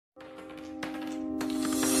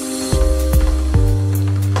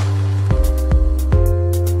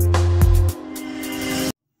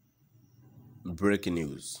Breaking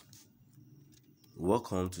news.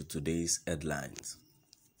 Welcome to today's headlines.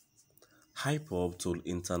 Hype up to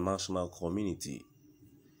international community.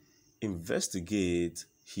 Investigate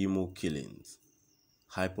Kīllīñgs.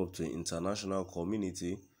 Hype up to international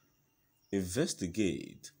community.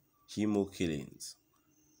 Investigate Kīllīñgs.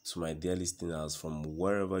 To my dear listeners from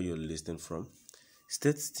wherever you're listening from,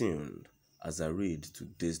 stay tuned as I read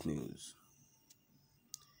today's news.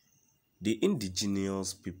 The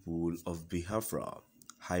indigenous people of Biafra,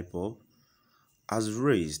 IPOB, has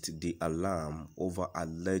raised the alarm over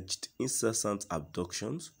alleged incessant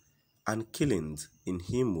abductions and killings in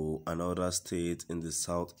Imo and other states in the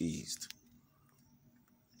southeast.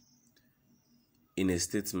 In a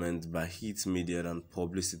statement by Hit Media and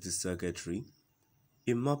Publicity Secretary,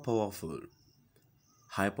 Emma Powerful,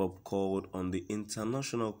 IPOB called on the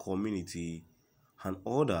international community and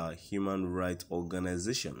other human rights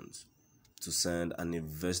organizations to send an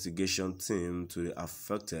investigation team to the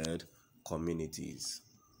affected communities.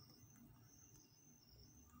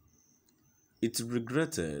 It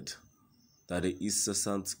regretted that the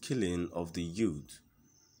incessant killing of the youth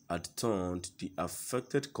had turned the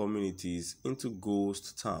affected communities into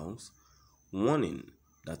ghost towns, warning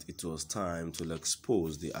that it was time to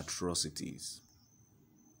expose the atrocities.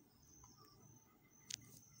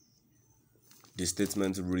 The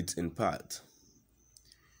statement reads in part,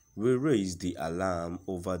 "We raise the alarm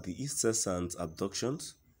over the incessant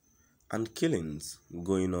abductions and killings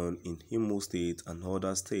going on in Imo State and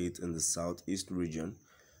other states in the southeast region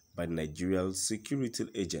by Nigerian security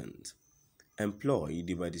agents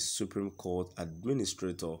employed by the Supreme Court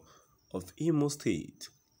Administrator of Imo State,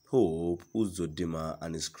 Hope Uzodinma,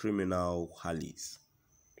 and his criminal allies.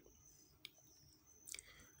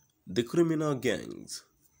 The criminal gangs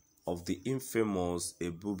of the infamous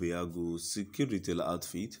Ebubeagụ security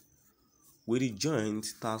outfit, with the joint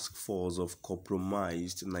task force of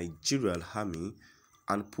compromised Nigerian army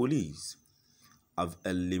and police, have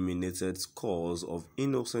eliminated scores of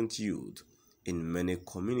innocent youth in many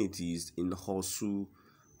communities in Hosu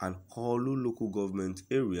and Holu local government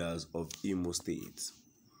areas of Imo State.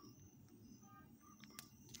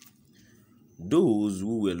 Those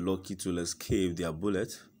who were lucky to escape their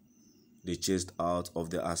bullet, they chased out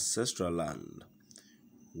of their ancestral land.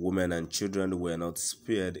 Women and children were not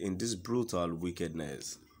spared in this brutal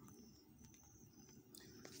wickedness.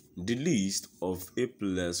 The list of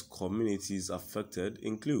helpless communities affected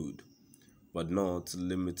include, but not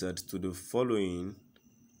limited to, the following: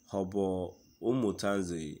 Hobo,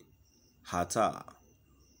 Umutanze, Hata,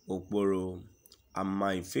 Okporo,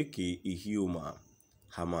 Amaifeke Ihioma,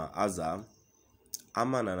 Hama Aza,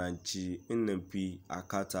 Amanananchi, Nnempi,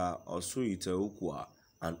 Akata, Osuite Ukwa,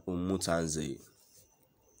 and Umutanze.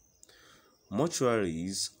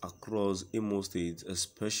 Mortuaries across Imo State,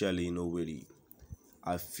 especially in Owerri,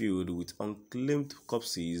 are filled with unclaimed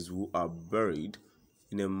corpses who are buried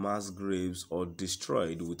in a mass graves or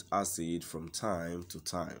destroyed with acid from time to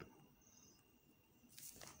time.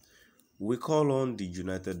 We call on the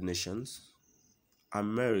United Nations,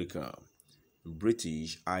 America,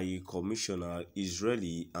 British High Commissioner,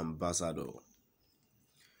 Israeli Ambassador,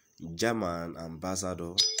 German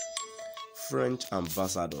Ambassador, French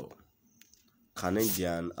Ambassador,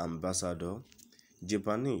 Canadian Ambassador,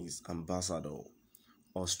 Japanese Ambassador,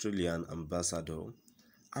 Australian Ambassador,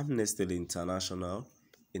 Amnesty International,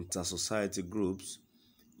 Inter-Society Groups,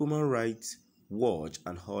 Human Rights Watch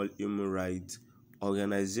and all Human Rights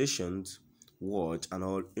Organizations Watch and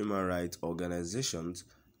all Human Rights Organizations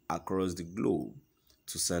across the globe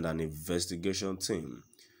to send an investigation team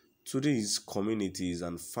to these communities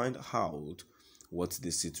and find out what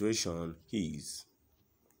the situation is.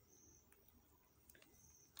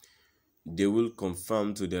 They will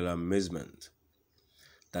confirm to their amazement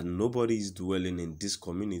that nobody is dwelling in these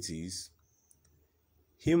communities.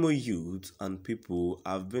 Imo youth and people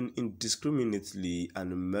have been indiscriminately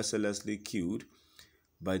and mercilessly killed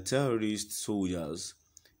by terrorist soldiers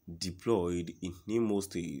deployed in Imo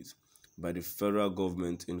State by the federal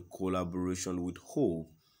government in collaboration with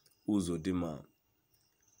Hope Uzodinma.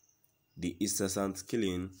 The incessant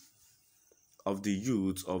killing of the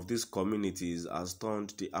youth of these communities has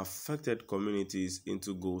turned the affected communities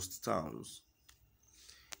into ghost towns.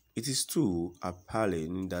 It is too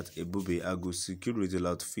appalling that Ebubeagụ security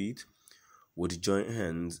outfit would join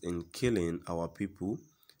hands in killing our people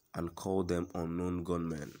and call them unknown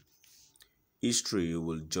gunmen. History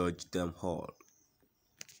will judge them all.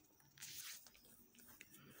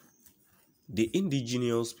 The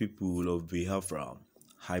indigenous people of Biafra,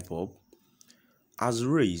 IPOB, has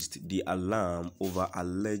raised the alarm over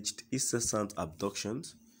alleged incessant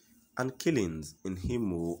abductions and killings in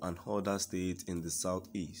Imo and other states in the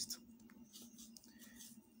southeast.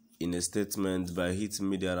 In a statement by Hit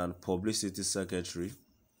Media and Publicity Secretary,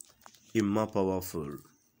 Imma Powerful,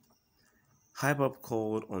 IPOB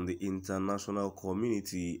called on the international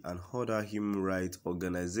community and other human rights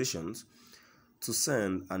organizations to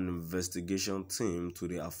send an investigation team to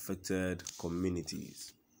the affected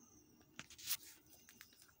communities.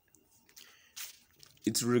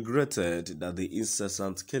 It regretted that the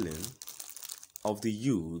incessant killing of the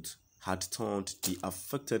youth had turned the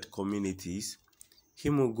affected communities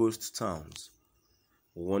Imo ghost towns,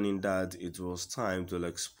 warning that it was time to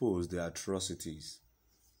expose the atrocities.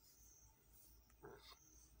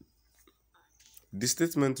 The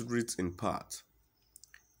statement reads in part,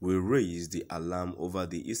 "We raise the alarm over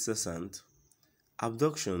the incessant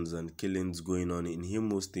abductions and killings going on in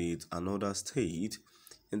Imo State and other states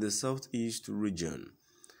in the southeast region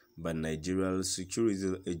by Nigerian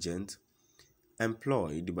security agents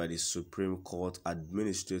employed by the Supreme Court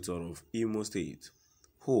Administrator of Imo State,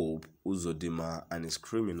 Hope Uzodinma, and his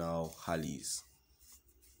criminal allies.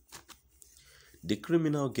 The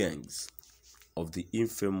criminal gangs of the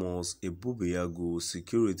infamous Ebubeagụ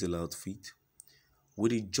security outfit,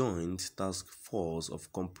 with a joint task force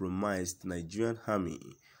of compromised Nigerian army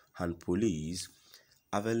and police,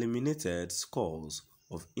 have eliminated scores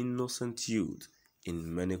of innocent youth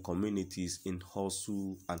in many communities in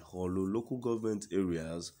Hosu and Holo local government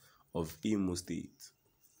areas of Imo State.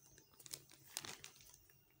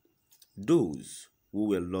 Those who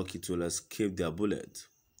were lucky to escape their bullet,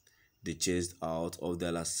 they chased out of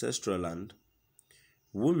their ancestral land.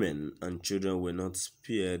 Women and children were not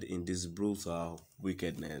spared in this brutal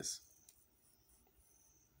wickedness."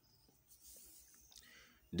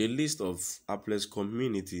 The list of hapless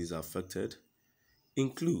communities affected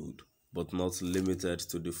include, but not limited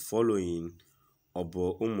to, the following: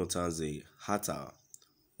 Obo Umutanze, Hata,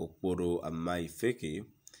 Okporo Amaifeke,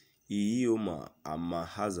 Iyioma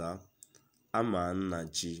Amahaza,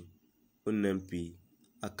 Amannachi, Unempi,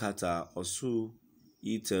 Akata, Osu,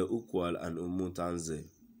 Ite Ukwal, and Umutanze.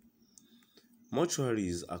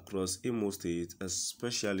 Mortuaries across Imo State,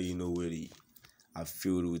 especially in Owerri, are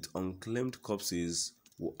filled with unclaimed corpses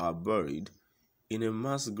who are buried in a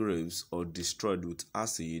mass graves or destroyed with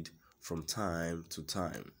acid from time to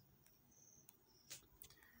time.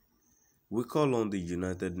 We call on the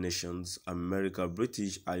United Nations, America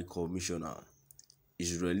British High Commissioner,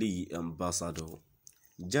 Israeli Ambassador,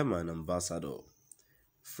 German Ambassador,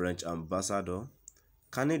 French Ambassador,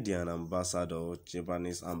 Canadian Ambassador,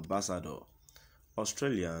 Japanese Ambassador,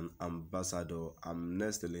 Australian Ambassador,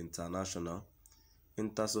 Amnesty International,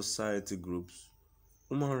 inter-society groups,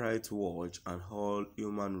 Human Rights Watch, and all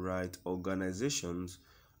human rights organizations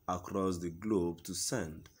across the globe to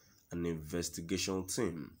send an investigation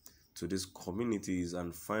team to these communities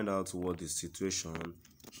and find out what the situation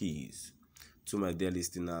is. To my dear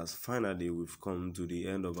listeners, finally we've come to the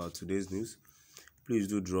end of our today's news. Please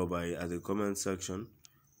do drop by at the comment section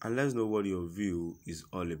and let us know what your view is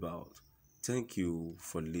all about. Thank you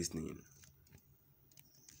for listening.